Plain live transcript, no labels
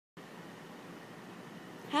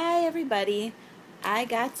Hi everybody, I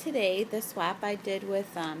got today the swap I did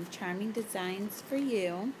with Charming Designs for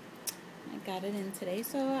You. I got it in today,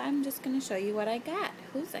 so I'm just going to show you what I got,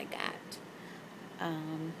 whose I got.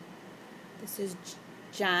 This is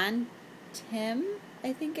John Tim,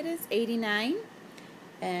 I think it is, 89,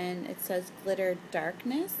 and it says Glitter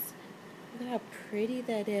Darkness. Look at how pretty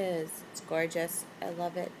that is. It's gorgeous. I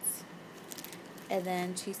love it. And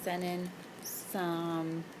then she sent in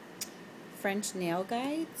some French nail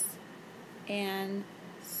guides and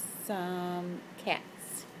some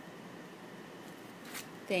cats.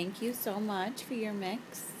 Thank you so much for your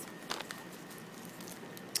mix.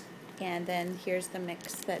 And then here's the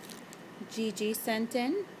mix that Gigi sent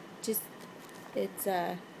in. It's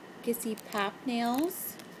Gissy Pop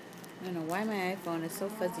Nails. I don't know why my iPhone is so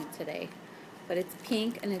fuzzy today, but it's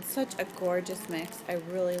pink and it's such a gorgeous mix. I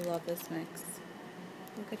really love this mix.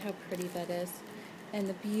 Look at how pretty that is. And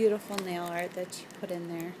the beautiful nail art that you put in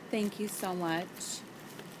there. Thank you so much.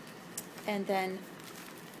 And then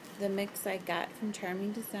the mix I got from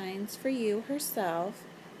Charming Designs for You herself.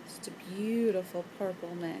 Just a beautiful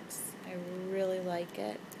purple mix. I really like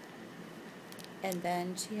it. And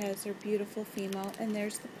then she has her beautiful Fimo, and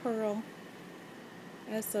there's the pearl.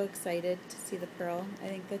 I was so excited to see the pearl. I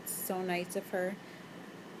think that's so nice of her.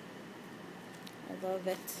 I love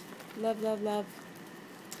it. Love, love, love.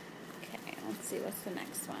 Okay, let's see, what's the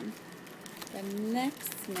next one? The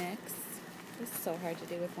next mix, this is so hard to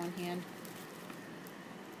do with one hand.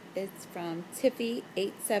 It's from Tiffy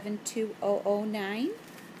 872009.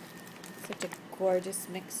 Such a gorgeous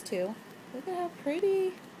mix too. Look at how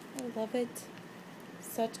pretty. I love it.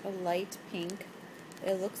 Such a light pink.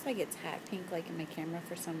 It looks like it's hot pink like in my camera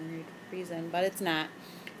for some reason, but it's not.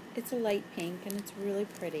 It's a light pink and it's really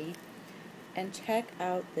pretty. And check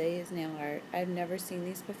out these nail art. I've never seen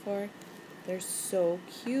these before. They're so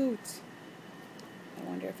cute. I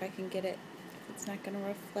wonder if I can get it, if it's not going to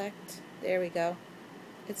reflect. There we go.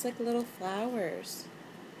 It's like little flowers.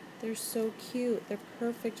 They're so cute. They're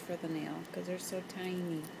perfect for the nail because they're so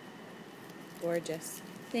tiny. Gorgeous.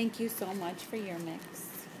 Thank you so much for your mix.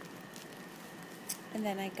 And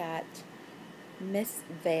then I got Miss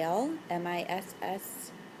Vale,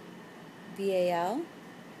 MISSVAL.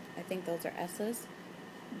 I think those are S's,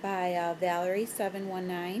 by Valerie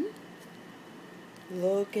 719.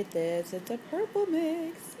 Look at this. It's a purple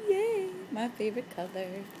mix. Yay! My favorite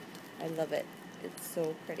color. I love it. It's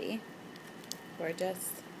so pretty.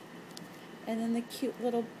 Gorgeous. And then the cute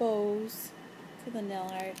little bows for the nail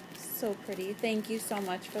art. So pretty. Thank you so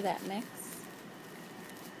much for that mix.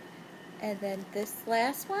 And then this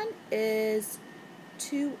last one is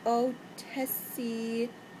 20 Tessie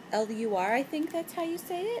LUR, I think that's how you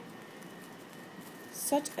say it.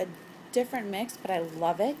 Such a different mix, but I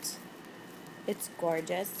love it. It's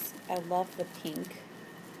gorgeous. I love the pink.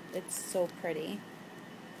 It's so pretty.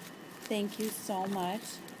 Thank you so much.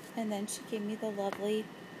 And then she gave me the lovely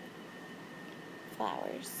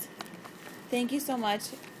flowers. Thank you so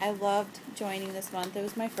much. I loved joining this month. It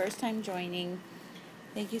was my first time joining.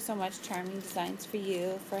 Thank you so much, Charming Designs for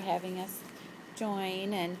You, for having us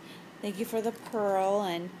join, and thank you for the pearl,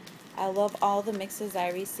 and I love all the mixes I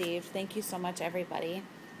received. Thank you so much, everybody,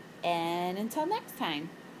 and until next time,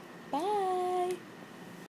 bye.